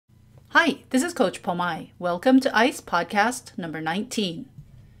Hi, this is Coach Pomai. Welcome to ICE Podcast number 19.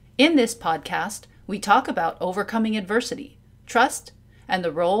 In this podcast, we talk about overcoming adversity, trust, and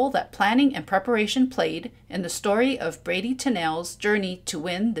the role that planning and preparation played in the story of Bradie Tennell's journey to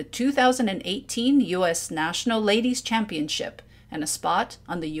win the 2018 U.S. National Ladies Championship and a spot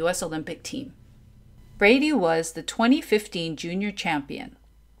on the U.S. Olympic team. Bradie was the 2015 junior champion.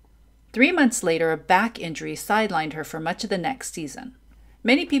 3 months later, a back injury sidelined her for much of the next season.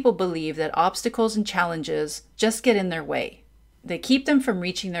 Many people believe that obstacles and challenges just get in their way. They keep them from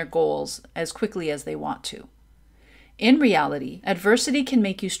reaching their goals as quickly as they want to. In reality, adversity can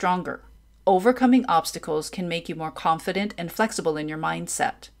make you stronger. Overcoming obstacles can make you more confident and flexible in your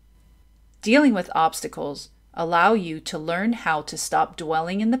mindset. Dealing with obstacles allow you to learn how to stop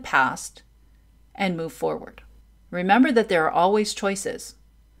dwelling in the past and move forward. Remember that there are always choices.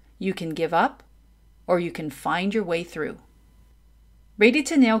 You can give up or you can find your way through. Bradie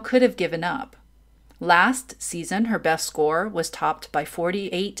Tennell could have given up. Last season, her best score was topped by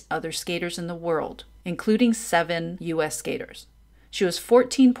 48 other skaters in the world, including 7 U.S. skaters. She was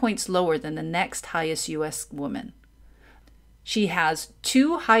 14 points lower than the next highest U.S. woman. She has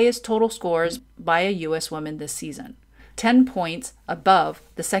 2 highest total scores by a U.S. woman this season, 10 points above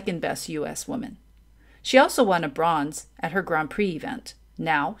the second best U.S. woman. She also won a bronze at her Grand Prix event.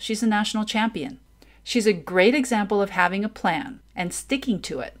 Now she's a national champion. She's a great example of having a plan and sticking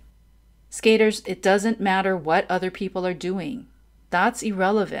to it. Skaters, it doesn't matter what other people are doing. That's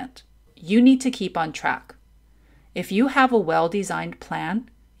irrelevant. You need to keep on track. If you have a well-designed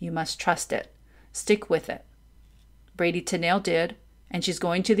plan, you must trust it. Stick with it. Bradie Tennell did, and she's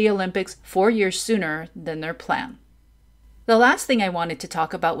going to the Olympics 4 years sooner than their plan. The last thing I wanted to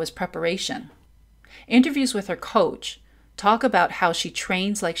talk about was preparation. Interviews with her coach talk about how she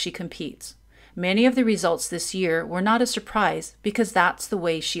trains like she competes. Many of the results this year were not a surprise because that's the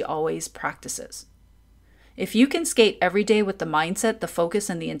way she always practices. If you can skate every day with the mindset, the focus,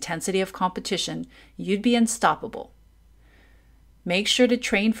 and the intensity of competition, you'd be unstoppable. Make sure to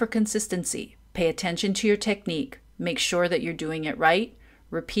train for consistency. Pay attention to your technique. Make sure that you're doing it right.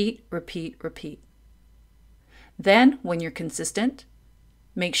 Repeat, repeat, repeat. Then, when you're consistent,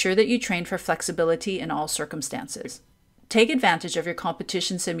 make sure that you train for flexibility in all circumstances. Take advantage of your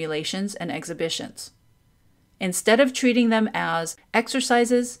competition simulations and exhibitions. Instead of treating them as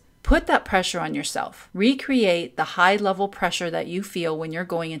exercises, put that pressure on yourself. Recreate the high-level pressure that you feel when you're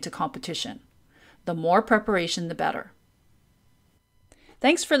going into competition. The more preparation, the better.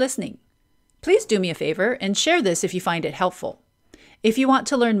 Thanks for listening. Please do me a favor and share this if you find it helpful. If you want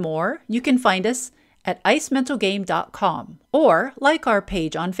to learn more, you can find us at icementalgame.com or like our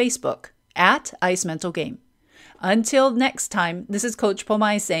page on Facebook at IceMentalGame. Until next time, this is Coach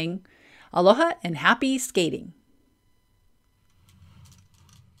Pomai saying, aloha and happy skating.